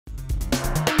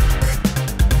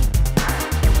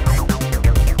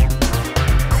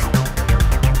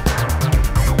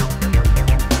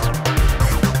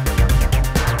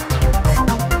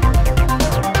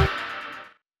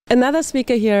Another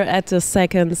speaker here at the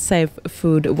second Safe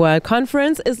Food World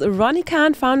Conference is Ronni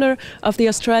Kahn, founder of the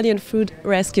Australian food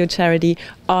rescue charity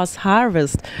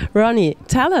OzHarvest. Ronni,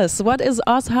 tell us, what is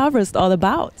OzHarvest all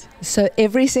about? So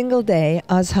every single day,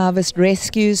 OzHarvest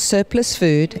rescues surplus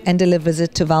food and delivers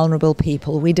it to vulnerable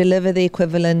people. We deliver the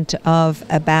equivalent of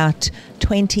about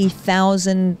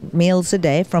 20,000 meals a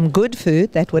day from good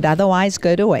food that would otherwise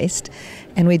go to waste,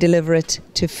 and we deliver it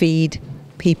to feed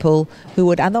people who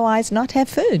would otherwise not have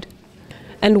food.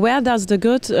 And where does the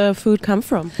good food come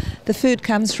from? The food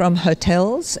comes from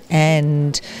hotels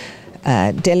and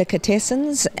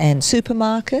delicatessens and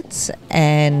supermarkets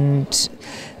and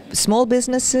small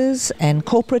businesses and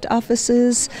corporate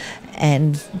offices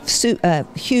and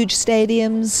huge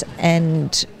stadiums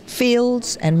and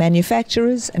fields and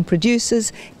manufacturers and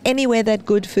producers. Anywhere that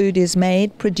good food is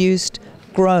made, produced,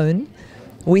 grown,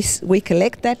 we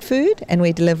collect that food and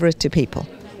we deliver it to people.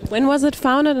 When was it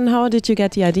founded and how did you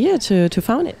get the idea to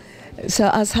found it? So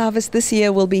OzHarvest this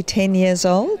year will be 10 years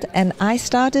old, and I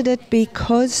started it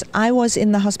because I was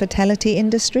in the hospitality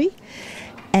industry,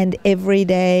 and every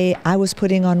day I was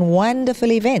putting on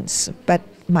wonderful events, but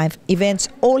my events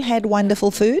all had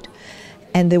wonderful food,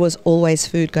 and there was always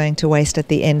food going to waste at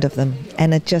the end of them,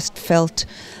 and it just felt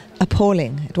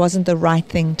appalling. It wasn't the right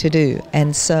thing to do,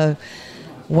 and so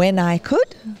when I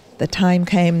could, the time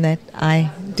came that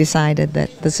I decided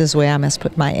that this is where I must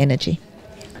put my energy.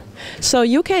 So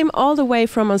you came all the way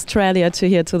from Australia to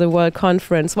here to the World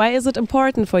Conference. Why is it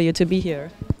important for you to be here?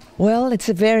 Well, it's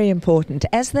very important.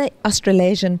 As the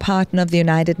Australasian partner of the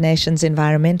United Nations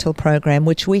Environmental Programme,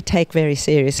 which we take very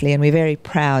seriously and we're very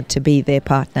proud to be their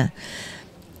partner,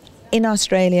 in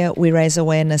Australia we raise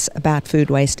awareness about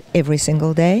food waste every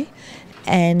single day.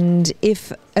 And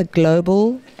if a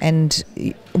global and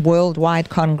worldwide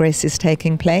congress is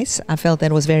taking place, I felt that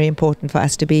it was very important for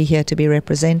us to be here to be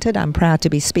represented. I'm proud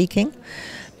to be speaking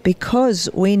because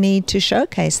we need to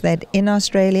showcase that in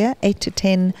Australia, $8 to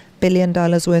 $10 billion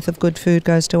worth of good food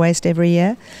goes to waste every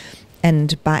year.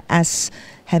 And by us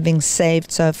having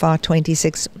saved so far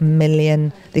 26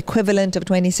 million, the equivalent of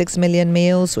 26 million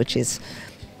meals, which is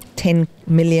 10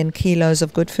 million kilos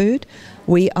of good food,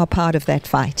 we are part of that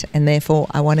fight, and therefore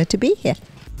I wanted to be here.